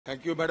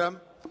Thank you,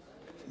 Madam.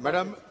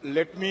 Madam,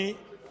 let me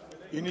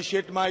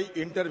initiate my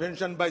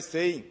intervention by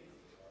saying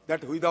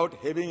that without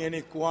having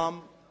any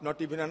qualm, not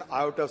even an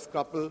iota of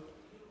scruple,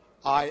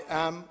 I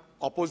am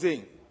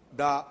opposing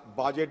the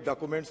budget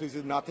documents, which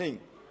is nothing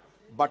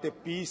but a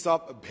piece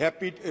of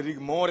vapid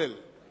rigmarole,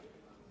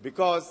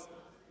 because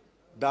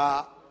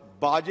the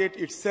budget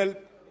itself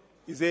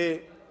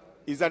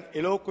is an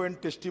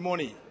eloquent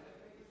testimony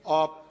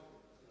of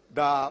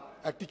the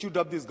attitude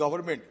of this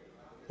government,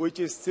 which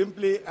is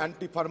simply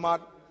anti-farmer,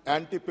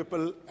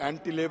 anti-people,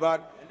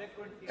 anti-labor,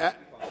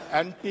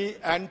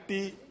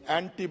 anti-SC,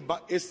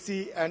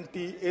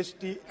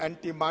 anti-ST,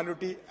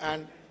 anti-minority,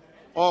 and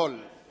all.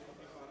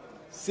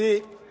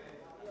 See,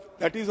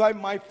 that is why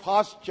my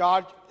first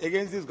charge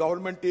against this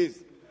government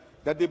is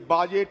that the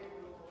budget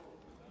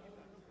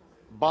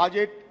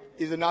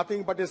is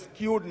nothing but a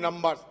skewed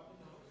numbers,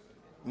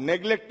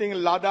 neglecting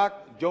Ladakh,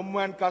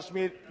 Jammu and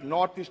Kashmir,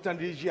 northeastern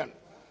region.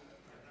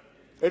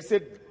 It's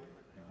a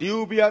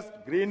dubious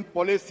green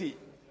policy,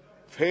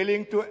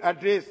 failing to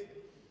address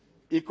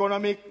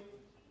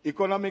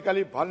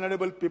economically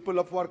vulnerable people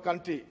of our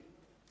country,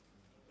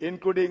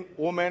 including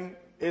women,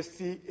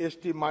 SC,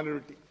 ST,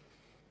 minority.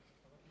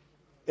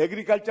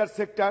 Agriculture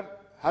sector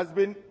has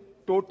been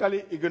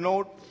totally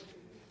ignored,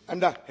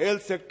 and the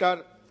health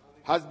sector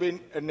has been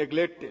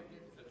neglected.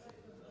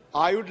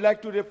 I would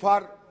like to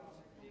refer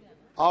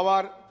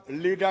our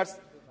leaders,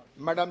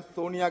 Madam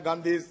Sonia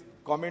Gandhi's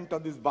comment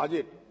on this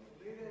budget,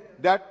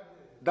 that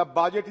the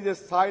budget is a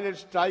silent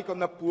strike on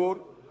the poor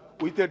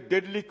with a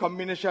deadly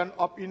combination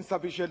of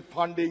insufficient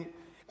funding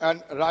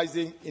and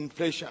rising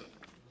inflation.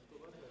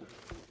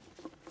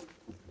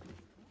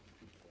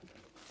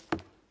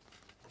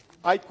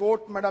 I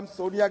quote Madam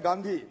Sonia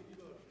Gandhi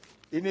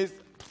in his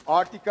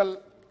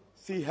article.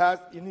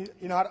 In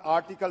her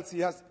article she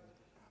has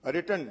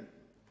written,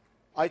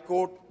 I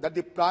quote, that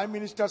the Prime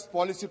Minister's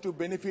policy to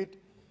benefit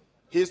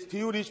his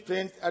few rich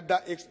friends at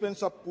the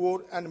expense of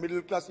poor and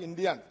middle-class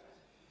Indians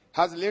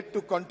has led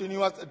to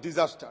continuous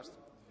disasters,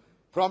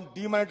 from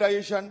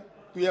demonetization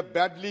to a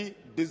badly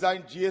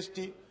designed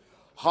GST,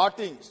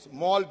 hurting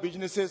small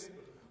businesses,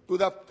 to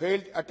the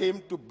failed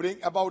attempt to bring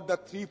about the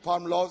 3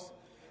 farm laws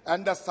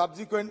and the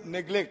subsequent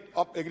neglect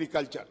of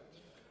agriculture.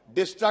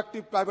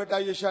 Destructive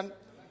privatization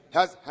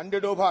has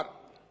handed over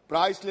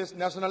priceless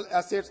national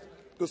assets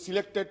to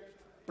selected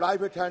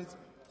private hands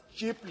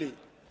cheaply,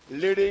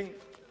 leading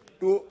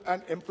to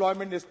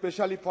unemployment,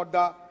 especially for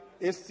the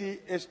SC,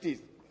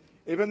 STs.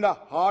 Even the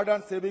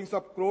hard-earned savings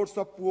of crores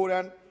of poor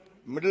and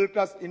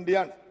middle-class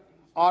Indians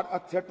are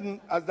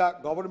threatened as the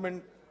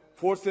government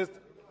forces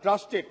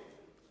trusted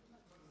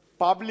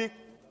public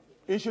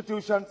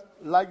institutions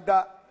like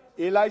the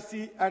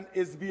LIC and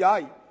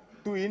SBI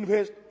to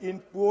invest in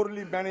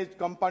poorly managed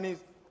companies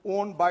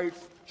owned by its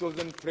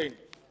chosen friend.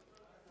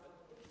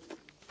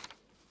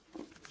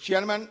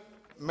 Chairman,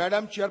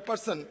 Madam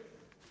Chairperson,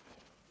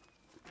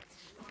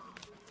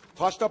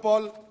 first of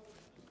all,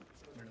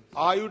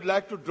 I would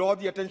like to draw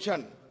the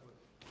attention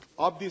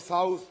of this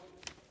House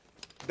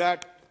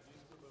that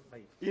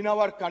in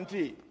our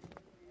country,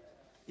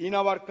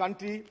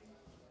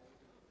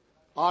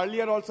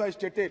 earlier also I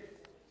stated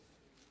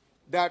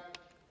that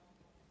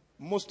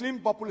Muslim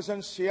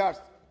population shares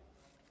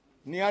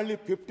nearly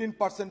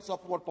 15% of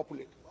our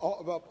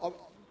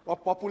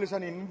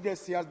population in India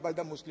shares by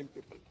the Muslim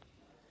people.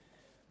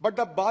 But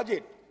the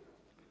budget,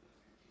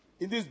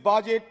 in this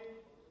budget,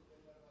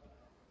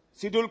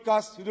 scheduled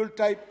caste, scheduled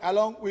tribe,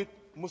 along with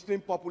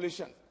Muslim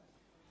population,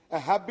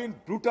 have been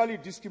brutally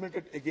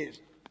discriminated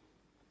against.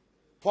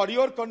 For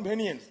your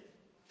convenience,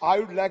 I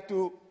would like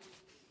to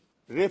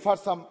refer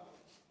some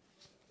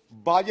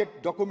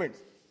budget documents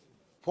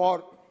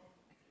for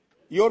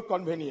your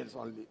convenience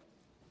only.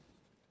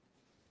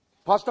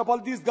 First of all,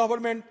 this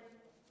government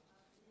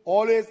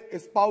always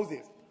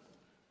espouses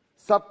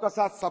सबका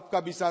साथ सबका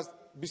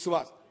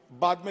विश्वास,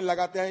 बाद में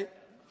लगाते हैं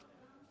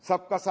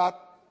सबका साथ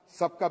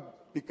सबका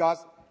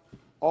विकास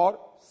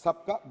और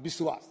सबका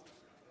विश्वास.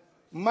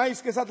 मैं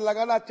इसके साथ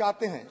लगाना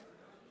चाहते हैं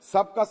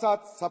सबका साथ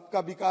सबका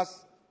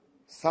विकास,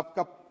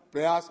 सबका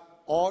प्रयास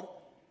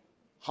और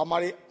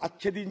हमारे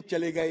अच्छे दिन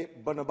चले गए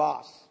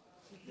वनवास.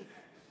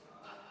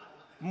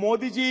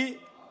 मोदी जी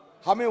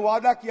हमें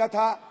वादा किया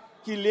था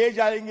कि ले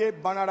जाएंगे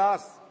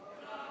बनारस,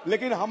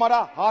 लेकिन हमारा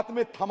हाथ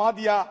में थमा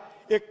दिया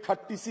एक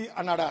खट्टी सी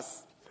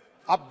अनारस.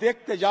 अब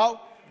देखते जाओ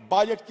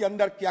बजट के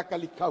अंदर क्या क्या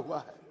लिखा हुआ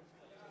है.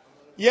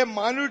 ये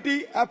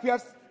माइनॉरिटी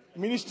अफेयर्स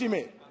मिनिस्ट्री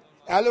में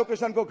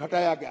एलोकेशन को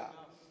घटाया गया.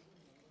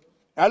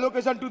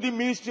 Allocation to the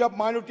ministry of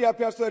minority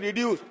affairs were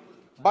reduced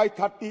by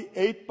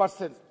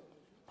 38%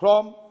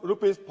 from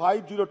rupees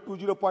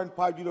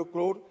 5020.50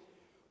 crore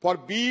for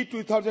B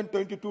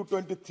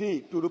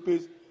 2022-23 to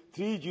rupees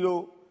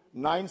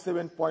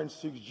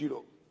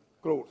 3097.60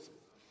 crores.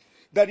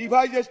 The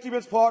revised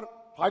estimates for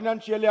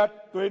financial year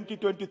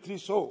 2023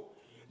 show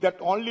that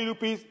only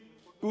rupees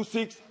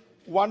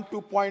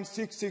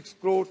 2612.66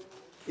 crores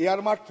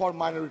earmarked for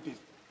minorities.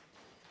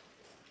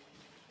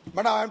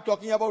 But I am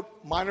talking about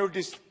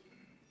minorities'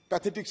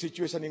 pathetic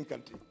situation in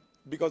country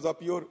because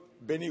of your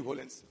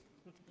benevolence.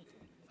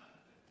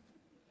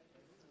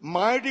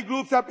 Minority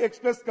groups have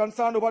expressed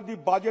concern over the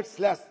budget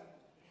slash,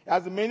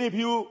 as many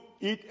view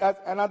it as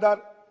another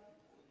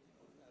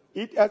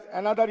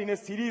in a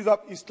series of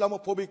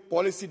Islamophobic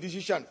policy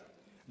decisions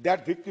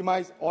that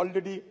victimize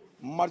already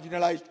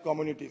marginalized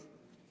communities.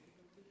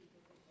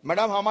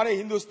 Madam, हमारे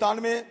हिंदुस्तान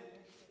में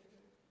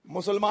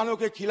मुसलमानों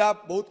के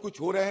खिलाफ बहुत कुछ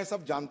हो रहे हैं,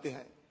 सब जानते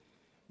हैं।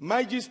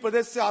 मैं जिस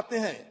प्रदेश से आते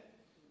हैं,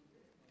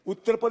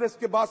 उत्तर प्रदेश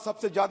के बाद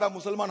सबसे ज्यादा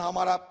मुसलमान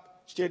हमारा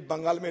स्टेट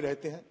बंगाल में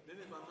रहते हैं,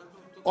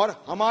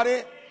 और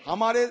हमारे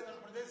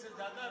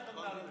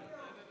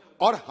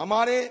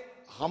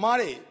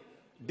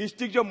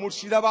डिस्ट्रिक्ट जो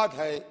मुर्शिदाबाद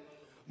है,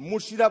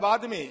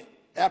 मुर्शिदाबाद में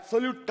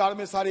एब्सोल्यूट टर्म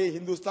में सारे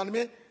हिंदुस्तान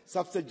में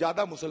सबसे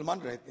ज्यादा मुसलमान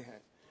रहते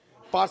हैं,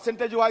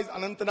 परसेंटेज वाइज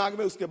अनंतनाग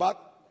में, उसके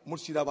बाद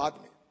मुर्शिदाबाद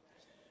में।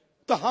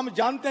 तो हम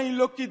जानते हैं इन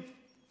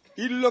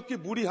लोग की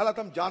बुरी हालत,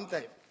 हम जानते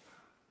हैं,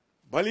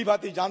 भली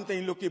भांति जानते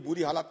हैं इन लोग की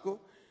बुरी हालत को,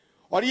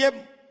 और ये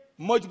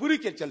मजबूरी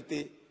के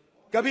चलते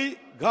कभी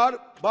घर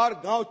बार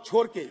गांव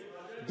छोड़ के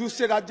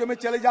दूसरे राज्यों में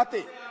चले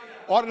जाते,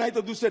 और नहीं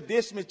तो दूसरे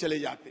देश में चले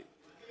जाते।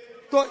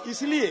 तो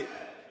इसलिए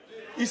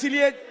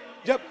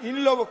जब इन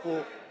लोगों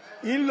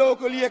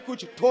के लिए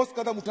कुछ ठोस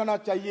कदम उठाना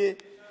चाहिए,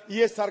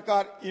 ये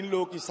सरकार इन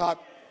लोगों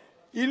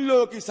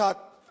के साथ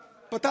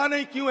पता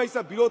नहीं क्यों ऐसा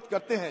विरोध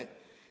करते हैं।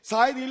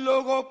 शायद इन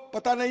लोगों को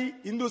पता नहीं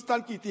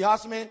हिंदुस्तान के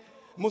इतिहास में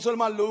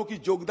मुसलमान लोगों की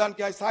योगदान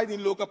क्या है, शायद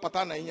इन लोगों का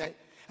पता नहीं है।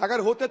 अगर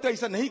होते तो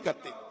ऐसा नहीं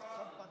करते।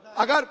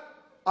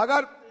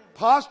 अगर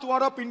फर्स्ट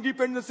वॉर ऑफ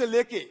इंडिपेंडेंस से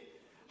लेके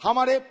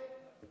हमारे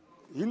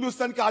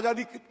हिंदुस्तान की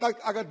आजादी तक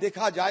अगर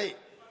देखा जाए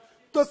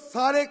तो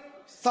सारे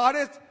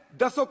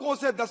दशकों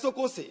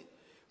से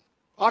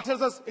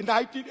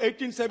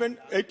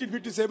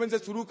 1857 से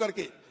शुरू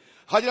करके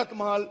हजरत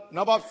महल,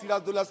 नवाब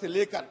सिराजुद्दौला से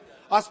लेकर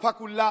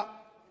अशफाकुल्ला,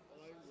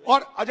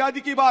 और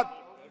आजादी के बाद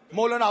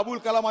मौलाना अबुल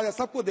कलाम आजाद,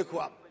 सबको देखो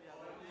आप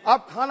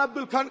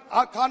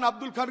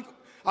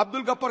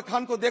अब्दुल गफ्फार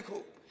खान को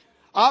देखो,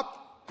 आप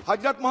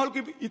हजरत महल की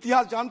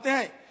इतिहास जानते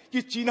हैं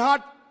कि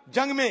चिन्हाट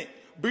जंग में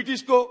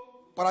ब्रिटिश को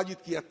पराजित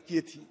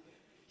किए थी।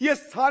 ये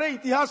सारे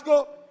इतिहास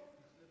को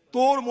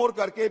तोड़ मोड़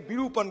करके,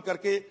 विरूपण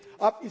करके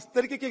आप इस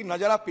तरीके के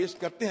नजारा पेश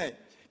करते हैं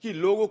कि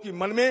लोगों की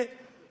मन में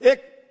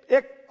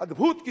एक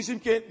अद्भुत किस्म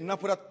के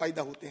नफरत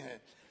पैदा होते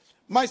हैं।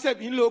 मैं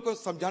सिर्फ इन लोगों को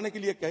समझाने के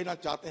लिए कहना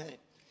चाहते हैं,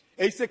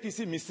 ऐसे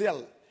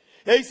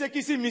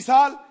किसी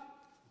मिसाल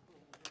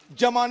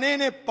जमाने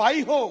ने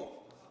पाई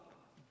हो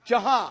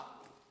जहां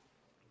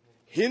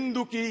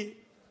हिंदू की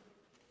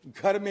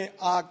घर में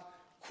आग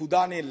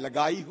खुदा ने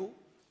लगाई हो,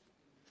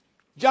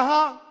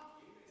 जहां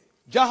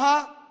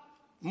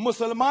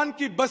मुसलमान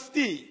की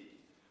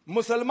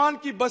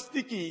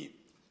बस्ती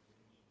की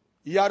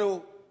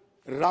यारो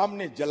राम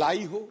ने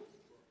जलाई हो,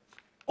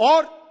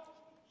 और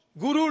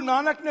गुरु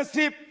नानक ने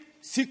सिर्फ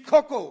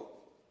सिखों को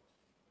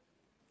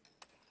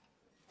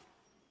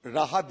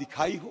राह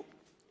दिखाई हो।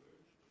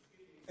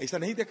 ऐसा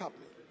नहीं देखा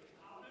आपने?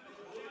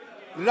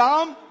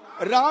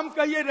 राम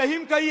कहिए,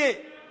 रहीम कहिए,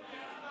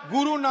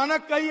 गुरु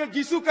नानक कहिए,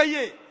 यीशु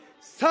कहिए,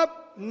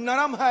 सब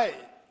नरम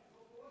है।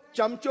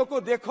 चमचों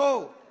को देखो,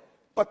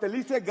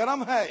 पतली से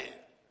गरम है।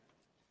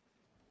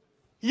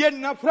 ये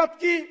नफरत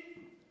की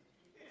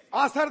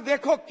असर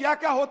देखो क्या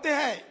क्या होते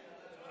हैं।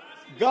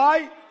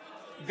 गाय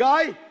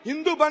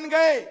हिंदू बन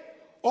गए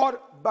और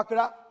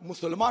बकरा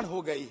मुसलमान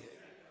हो गई है।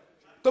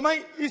 तो मैं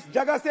इस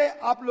जगह से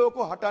आप लोगों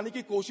को हटाने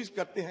की कोशिश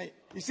करते हैं,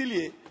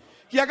 इसीलिए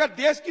कि अगर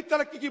देश की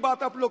तरक्की की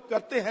बात आप लोग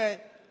करते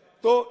हैं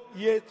तो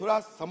ये थोड़ा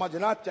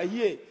समझना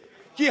चाहिए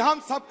कि हम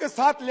सबके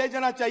साथ ले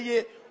जाना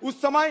चाहिए।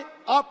 उस समय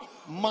आप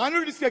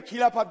माइनॉरिटीज के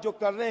खिलाफ आप जो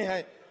कर रहे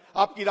हैं,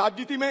 आपकी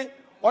राजनीति में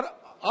और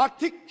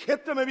आर्थिक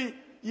क्षेत्र में भी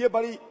ये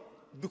बड़ी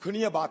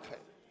दुखनीय बात है।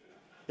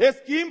 A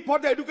scheme for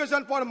the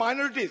education for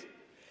minorities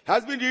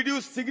has been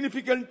reduced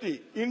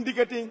significantly,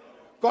 indicating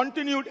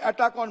continued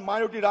attack on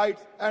minority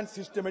rights and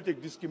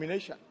systematic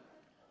discrimination.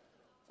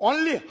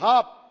 Only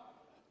half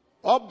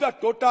of the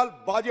total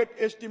budget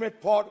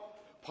estimate for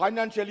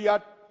financial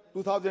year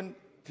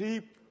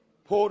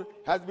 2003-04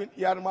 has been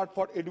earmarked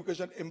for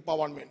education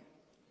empowerment.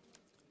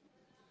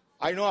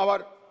 I know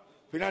our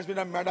Finance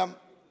Minister, Madam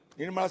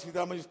Nirmala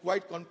Sitharaman, is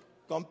quite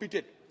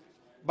competent,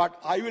 but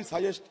I will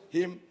suggest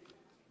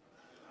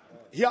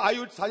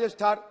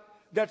her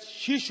that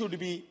she should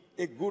be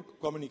a good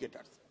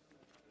communicator.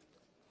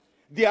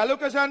 The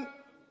allocation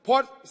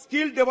for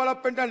skill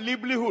development and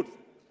livelihood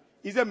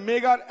is a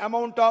meager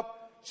amount of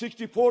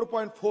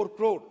 64.4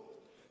 crore.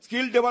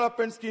 Skill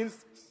development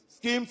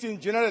schemes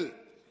in general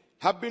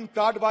have been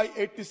cut by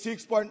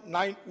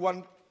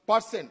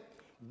 86.91%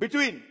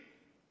 between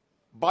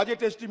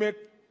budget estimate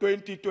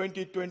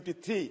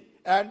 2020-23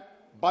 and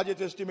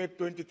budget estimate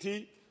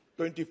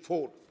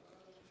 23-24.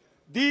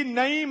 The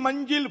Nai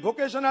Manjil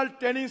Vocational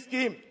Training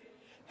Scheme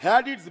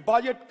had its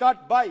budget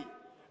cut by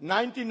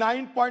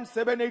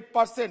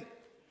 99.78%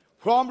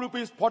 from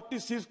rupees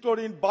 46 crore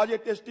in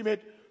budget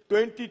estimate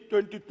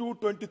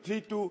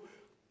 2022-23 to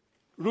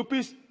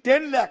rupees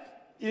 10 lakh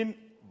in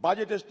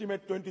budget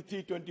estimate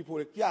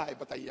 23-24. क्या है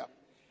बताइए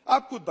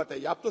आप खुद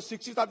बताइए। आप तो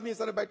शिक्षित आदमी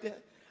सर बैठे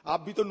हैं,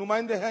 आप भी तो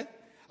नुमाइंदे हैं।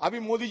 अभी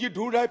मोदी जी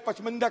ढूंढ रहे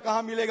पचमंदा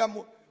कहां मिलेगा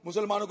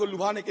मुसलमानों को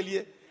लुभाने के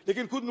लिए,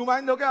 लेकिन खुद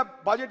नुमाइंदों के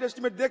आप बजट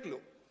एस्टिमेट देख लो.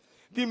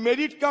 The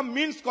merit cum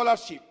means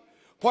scholarship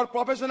for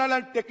professional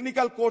and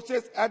technical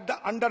courses at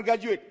the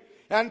undergraduate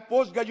and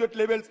postgraduate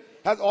levels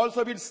has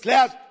also been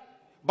slashed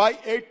by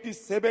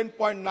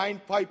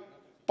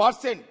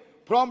 87.95%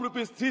 from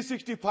rupees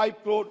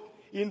 365 crore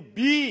in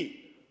B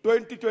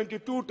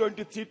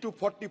 2022-23 to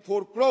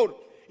 44 crore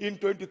in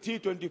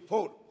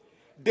 23-24.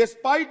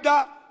 Despite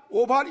the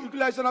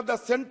over-utilization of the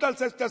central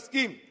sector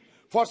scheme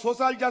for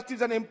social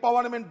justice and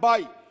empowerment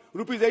by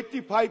rupees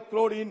 85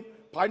 crore in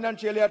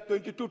financial year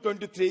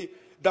 22-23,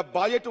 the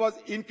budget was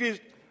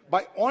increased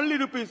by only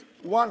rupees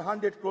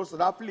 100 crores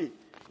roughly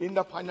in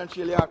the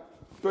financial year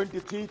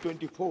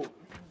 23-24.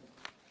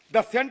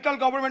 The central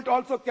government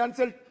also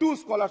cancelled 2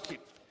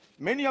 scholarships.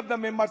 Many of the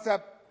members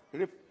have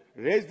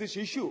raised this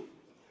issue.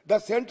 The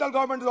central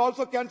government has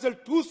also cancelled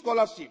 2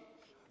 scholarships.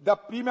 The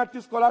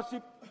pre-matric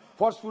scholarship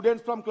for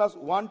students from class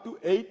 1 to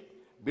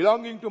 8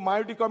 belonging to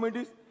minority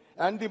communities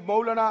and the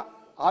Maulana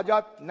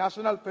Azad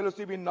National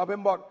Fellowship in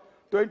November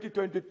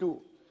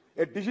 2022.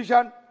 A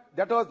decision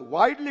that was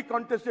widely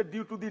contested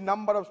due to the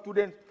number of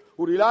students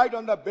who relied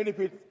on the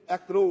benefits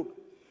accrued.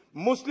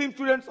 Muslim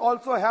students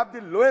also have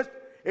the lowest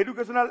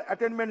educational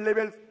attainment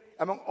levels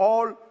among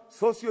all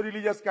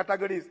socio-religious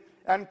categories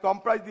and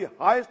comprise the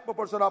highest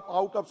proportion of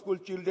out-of-school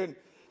children.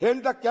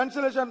 Hence, the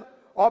cancellation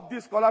of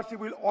this scholarship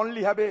will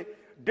only have a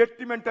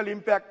detrimental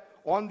impact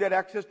on their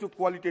access to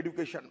quality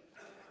education.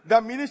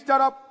 The Minister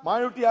of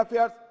Minority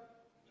Affairs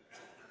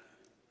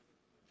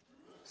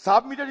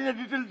submitted in a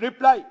detailed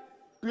reply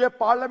to a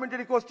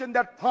parliamentary question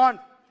that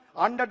funds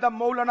under the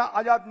Maulana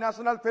Azad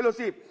National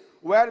Fellowship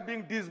were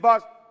being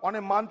disbursed on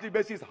a monthly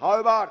basis.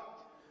 However,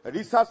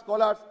 research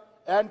scholars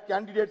and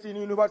candidates in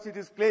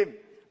universities claim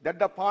that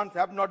the funds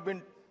have not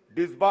been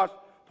disbursed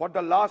for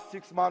the last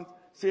 6 months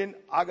since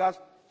August,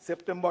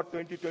 September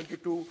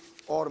 2022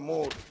 or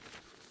more.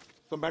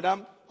 So,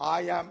 Madam,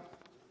 I am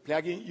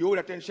flagging your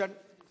attention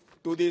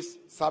to this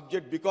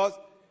subject because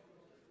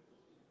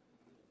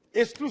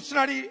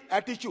exclusionary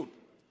attitude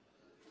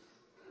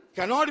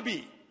cannot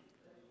be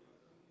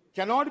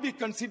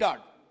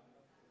considered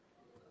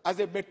as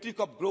a metric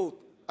of growth,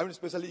 I mean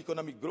especially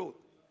economic growth.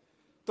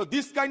 So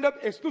this kind of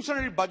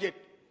exclusionary budget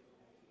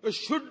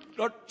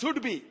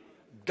should be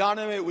done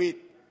away with.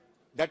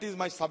 That is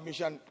my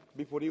submission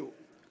before you.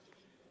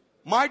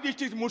 My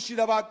district,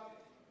 Murshidabad,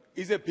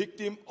 is a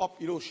victim of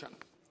erosion.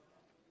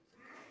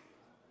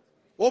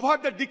 Over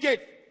the decade,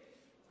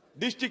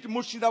 district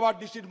Murshidabad,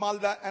 district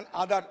Malda and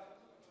other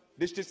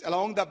districts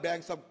along the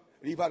banks of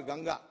river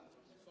Ganga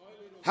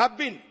have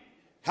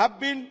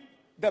been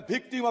the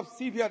victim of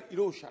severe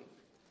erosion.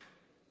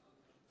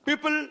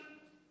 People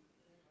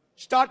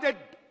started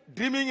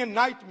dreaming a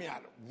nightmare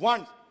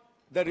once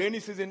the rainy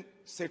season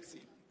sets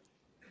in.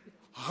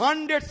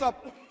 Hundreds of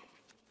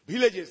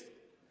villages,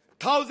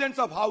 thousands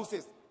of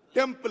houses,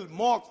 temples,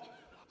 mosques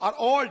are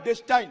all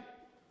destined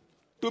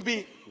to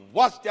be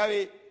washed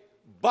away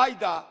by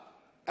the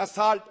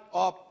assault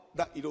of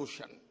the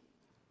erosion.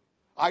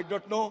 I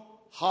don't know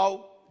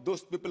how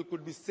those people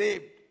could be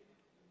saved.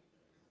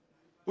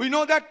 We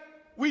know that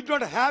we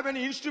don't have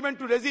any instrument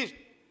to resist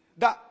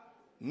the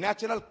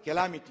natural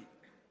calamity.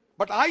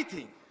 But I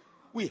think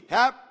we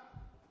have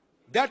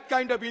that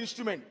kind of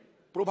instrument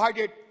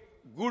provided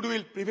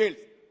goodwill prevails,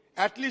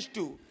 at least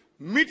to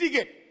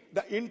mitigate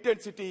the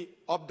intensity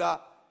of the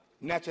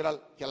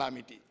natural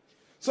calamity.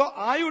 So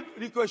I would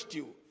request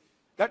you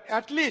that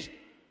at least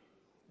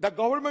the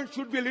government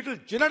should be a little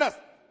generous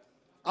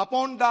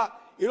upon the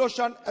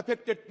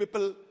erosion-affected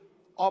people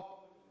of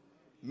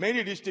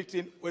many districts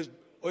in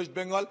West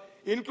Bengal,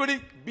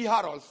 including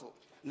Bihar also.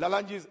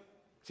 Lalanji is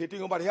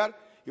sitting over here.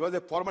 He was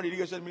a former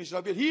irrigation minister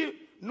of Bihar. He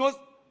knows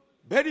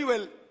very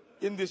well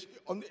in this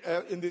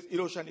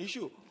erosion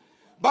issue.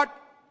 But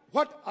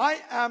what I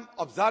am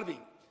observing,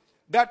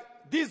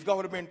 that this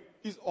government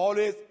is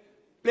always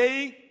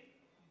playing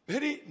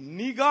very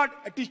niggard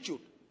attitude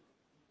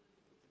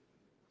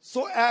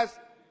so as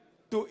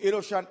to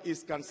erosion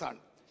is concerned.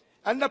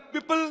 And the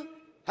people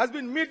has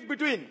been met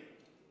between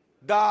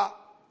the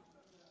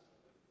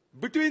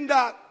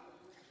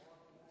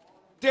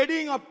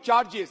trading of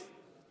charges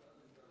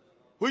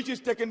which is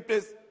taking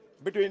place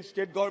between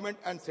state government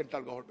and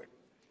central government.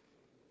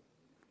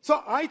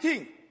 So I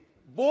think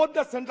both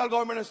the central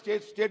government and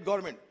state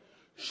government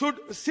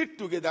should sit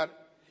together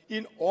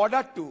in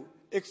order to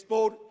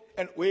explore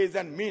and ways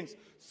and means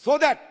so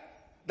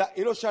that the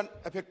erosion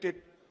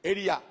affected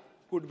area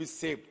could be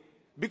saved.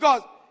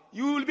 Because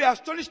you will be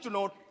astonished to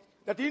note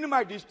that in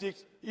my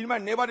districts, in my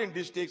neighboring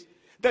districts,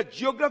 the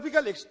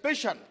geographical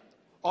expression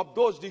of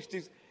those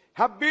districts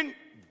have been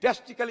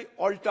drastically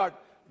altered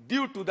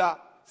due to the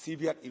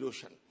severe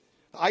erosion.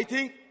 I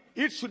think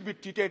it should be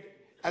treated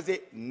as a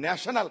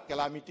national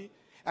calamity,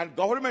 and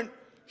government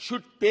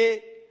should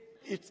pay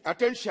its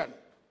attention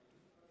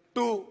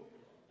to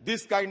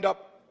this kind of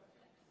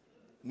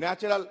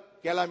natural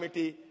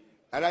calamity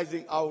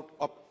arising out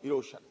of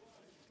erosion.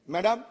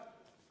 Madam,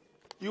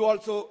 you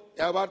also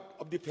are aware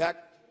of the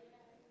fact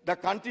the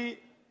country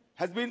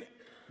has been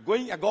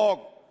going agog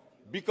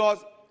because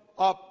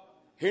of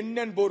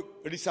Hindenburg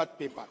research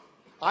paper.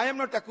 I am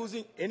not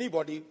accusing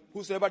anybody,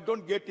 whosoever,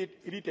 don't get it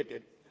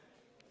irritated.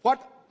 What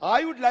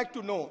I would like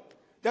to know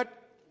that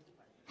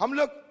हम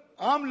लोग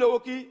आम लोगों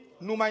की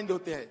नुमाइंदे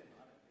होते हैं.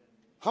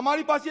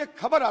 हमारे पास ये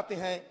खबर आते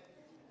हैं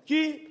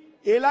कि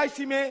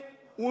LIC में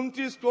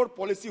 29 करोड़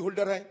पॉलिसी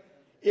होल्डर हैं,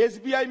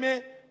 SBI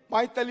में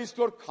 45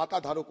 करोड़ खाता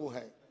धारकों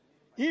हैं.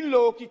 इन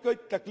लोगों की कोई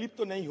तकलीफ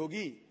तो नहीं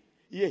होगी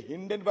ये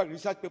हिंडनबर्ग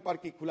रिसर्च पेपर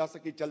की खुलासे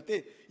के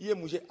चलते? ये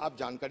मुझे आप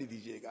जानकारी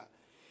दीजिएगा.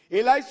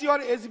 LIC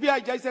और SBI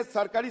जैसे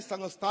सरकारी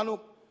संस्थानों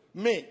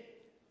में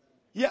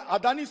ये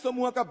अदानी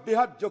समूह का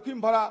बेहद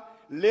जोखिम भरा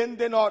लेन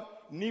देन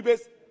और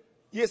निवेश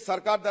ये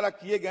सरकार द्वारा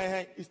किए गए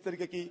हैं. इस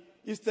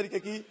तरीके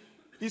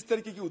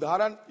की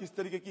उदाहरण, इस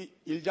तरीके की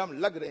इल्जाम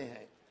लग रहे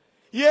हैं.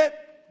 ये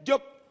जो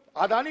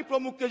अदानी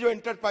प्रमुख के जो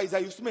एंटरप्राइज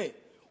है उसमें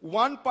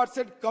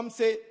 1% कम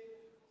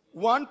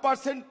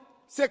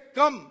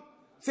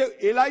से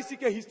LIC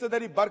के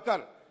हिस्सेदारी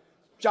बढ़कर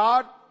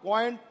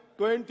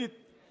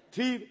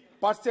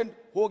 4.23%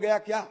 हो गया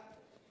क्या?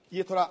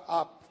 ये थोड़ा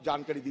आप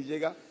जानकारी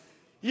दीजिएगा.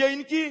 ये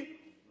इनकी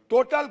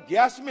टोटल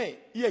गैस में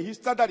ये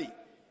हिस्सेदारी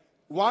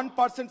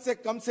 1% से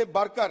कम से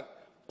बढ़कर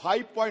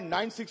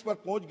 5.96 पर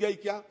पहुंच गई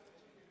क्या?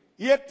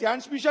 ये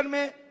ट्रांसमिशन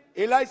में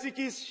LIC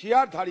की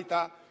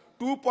शेयरधारिता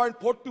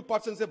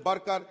 2.42% से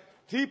बढ़कर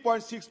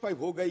 3.65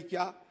 हो गई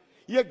क्या?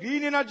 ये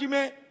ग्रीन एनर्जी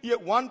में ये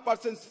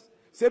 1%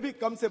 से भी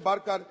कम से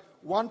बढ़कर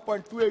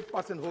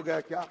 1.28% हो गया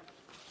क्या?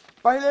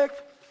 पहले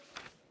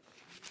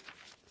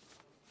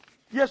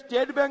ये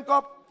स्टेट बैंक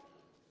ऑफ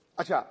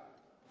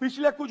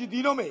पिछले कुछ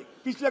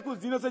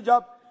दिनों से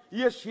जब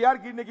ये शेयर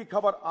गिरने की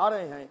खबर आ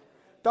रहे हैं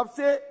तब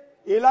से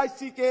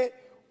LIC के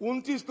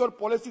 29 करोड़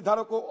पॉलिसी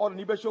धारकों और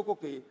निवेशकों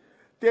के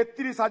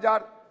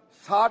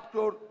 33,060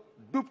 करोड़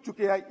डूब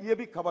चुके हैं. ये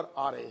भी खबर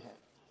आ रहे हैं.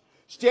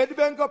 स्टेट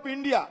बैंक ऑफ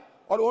इंडिया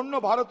और अन्य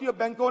भारतीय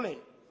बैंकों ने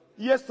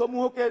ये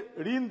समूह के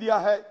ऋण दिया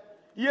है.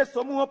 ये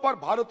समूह पर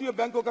भारतीय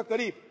बैंकों का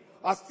करीब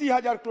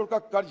 80,000 करोड़ का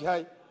कर्ज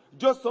है,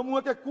 जो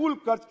समूह के कुल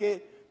कर्ज के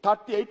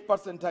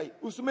 38% है.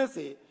 उसमें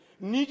से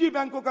निजी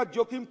बैंकों का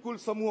जोखिम कुल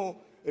समूह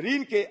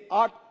ऋण के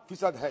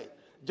 8% है,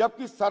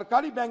 जबकि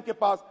सरकारी बैंक के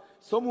पास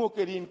समूह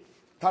के ऋण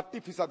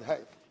 30%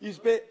 है. इस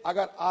पे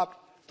अगर आप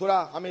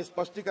थोड़ा हमें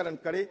स्पष्टीकरण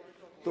करें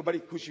तो बड़ी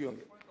खुशी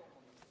होंगे.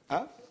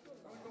 हाँ?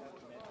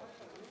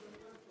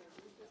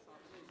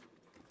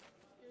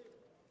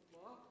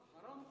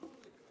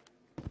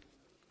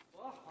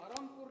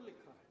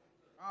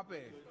 कहाँ पे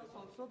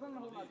संशोधन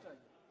होना चाहिए.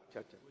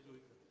 अच्छा.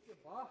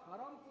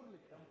 हरामपुर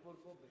लिखा है.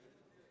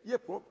 ये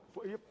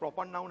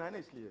प्रॉपर नाउन है ना,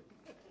 इसलिए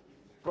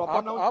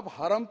प्रॉपर नाउन. आप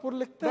हरामपुर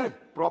लिखते हैं.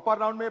 प्रॉपर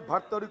नाउन में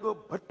भट्टोरी को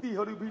भट्टी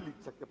होरी भी लिख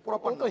सकते.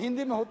 प्रॉपर तो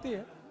हिंदी में होती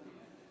है.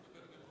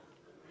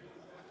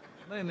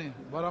 नहीं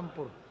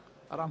बरमपुर.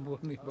 आरामपुर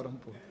नहीं,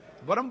 बरमपुर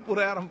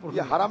है. आरामपुर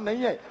ये हराम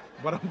नहीं है.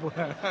 बरमपुर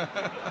है.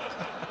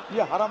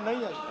 ये हराम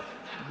नहीं है.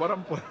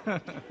 बरमपुर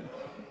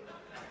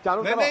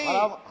चारों तरफ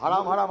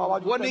हराम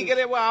आवाज. वो नहीं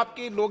करे, वो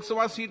आपकी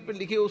लोकसभा सीट पे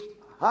लिखे उस.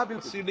 हाँ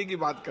बिल्कुल, सीडी की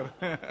बात कर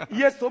रहे हैं.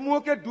 ये समूह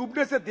के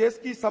डूबने से देश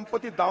की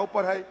संपत्ति दांव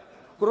पर है.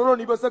 करोड़ों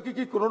निवेशकों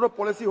की, करोड़ों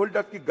पॉलिसी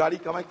होल्डर की गाड़ी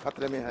कमाई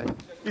खतरे में है.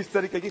 इस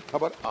तरीके की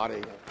खबर आ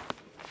रही है.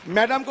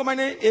 मैडम को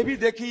मैंने ये भी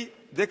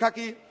देखा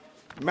कि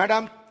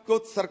मैडम को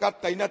सरकार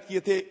तैनात किए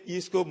थे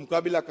इसको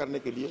मुकाबला करने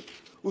के लिए.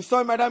 उस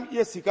समय मैडम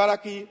ये स्वीकारा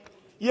कि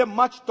ये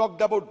much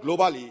talked about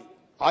globally,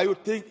 I would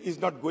think is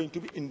not going to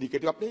be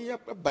indicative. आपने ये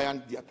बयान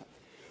दिया था.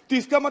 तो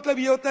इसका मतलब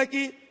ये होता है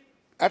कि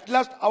at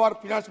last hour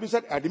finance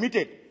minister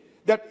admitted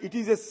that it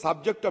is a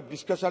subject of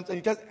discussions and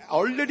it has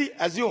already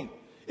assumed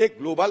a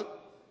global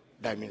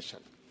dimension.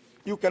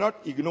 You cannot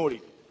ignore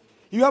it.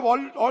 You have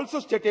also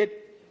stated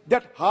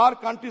that her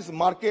country's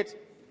markets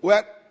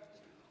were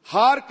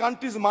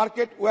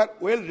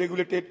well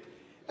regulated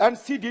and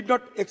she did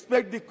not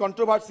expect the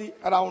controversy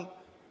around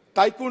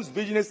tycoon's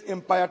business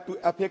empire to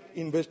affect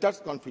investors'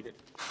 confidence.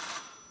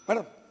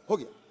 Madam, हो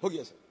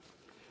गया sir.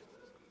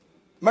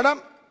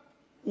 Madam,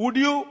 would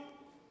you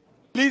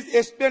please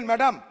explain,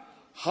 madam,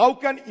 how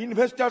can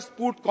investors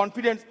put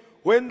confidence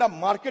when the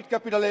market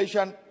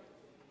capitalization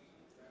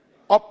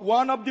of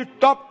one of the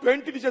top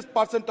 20 richest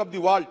percent of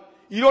the world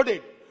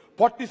eroded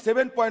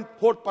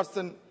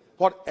 47.4%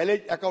 for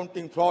alleged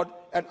accounting fraud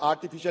and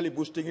artificially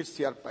boosting its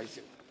share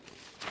prices?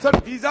 Sir,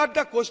 these are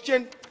the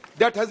questions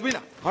that has been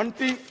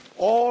haunting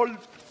all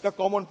the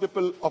common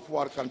people of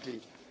our country.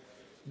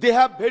 They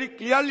have very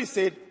clearly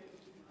said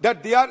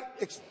that they are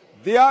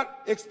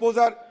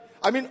exposure,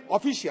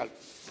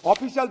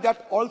 officials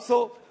that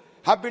also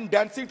have been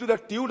dancing to the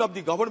tune of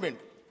the government.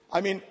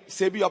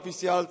 SEBI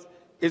officials,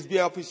 SBI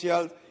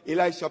officials,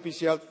 LIC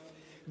officials.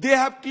 They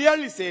have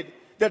clearly said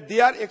that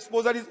their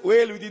exposure is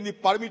well within the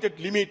permitted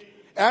limit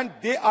and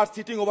they are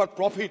sitting over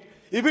profit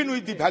even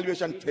with the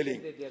valuation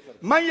failing.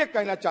 मैं ये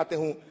कहना चाहते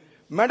हूँ,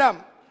 madam,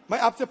 मैं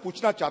आपसे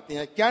पूछना चाहती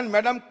हैं, can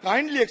madam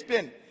kindly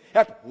explain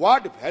at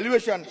what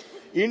valuation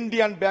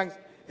Indian banks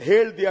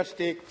held their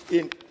stake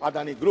in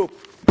Adani Group?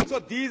 So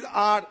these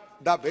are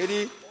the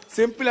very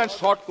simple and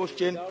short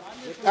question.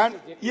 And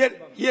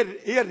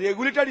ये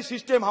रेगुलेटरी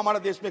सिस्टम हमारे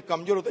देश में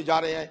कमजोर होते जा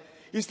रहे हैं.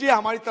 इसलिए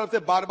हमारी तरफ से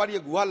बार बार ये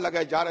गुहार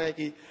लगाए जा रहे हैं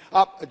कि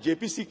आप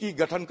जेपीसी की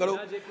गठन करो,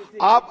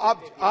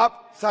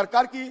 आप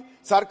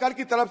सरकार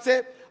की तरफ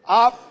से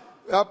आप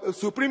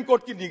सुप्रीम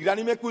कोर्ट की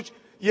निगरानी में कुछ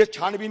ये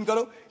छानबीन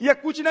करो। ये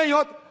कुछ नहीं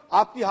हो,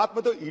 आपके हाथ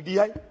में तो ईडी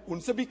है,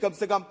 उनसे भी कम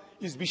से कम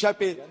इस विषय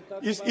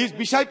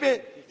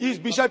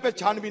पे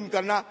छानबीन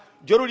करना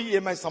जरूरी, ये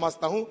मैं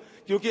समझता हूं।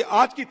 क्योंकि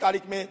आज की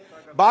तारीख में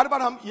बार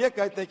बार हम ये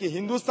कहते हैं कि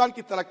हिंदुस्तान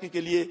की तरक्की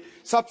के लिए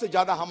सबसे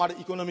ज्यादा हमारे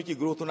इकोनॉमी की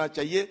ग्रोथ होना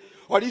चाहिए,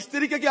 और इस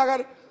तरीके के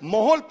अगर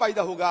माहौल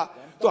पैदा होगा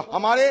तो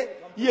हमारे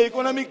ये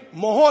इकोनॉमिक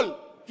माहौल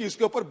की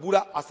इसके ऊपर बुरा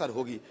असर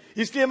होगी।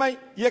 इसलिए मैं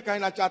ये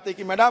कहना चाहते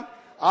कि मैडम,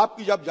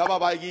 आपकी जब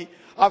जवाब आएगी,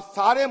 आप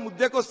सारे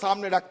मुद्दे को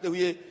सामने रखते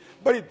हुए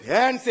बड़ी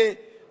ध्यान से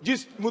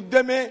जिस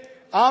मुद्दे में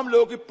आम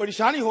लोगों की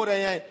परेशानी हो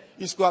रहे हैं,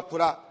 इसको आप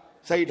थोड़ा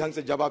सही ढंग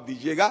से जवाब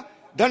दीजिएगा।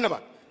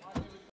 धन्यवाद।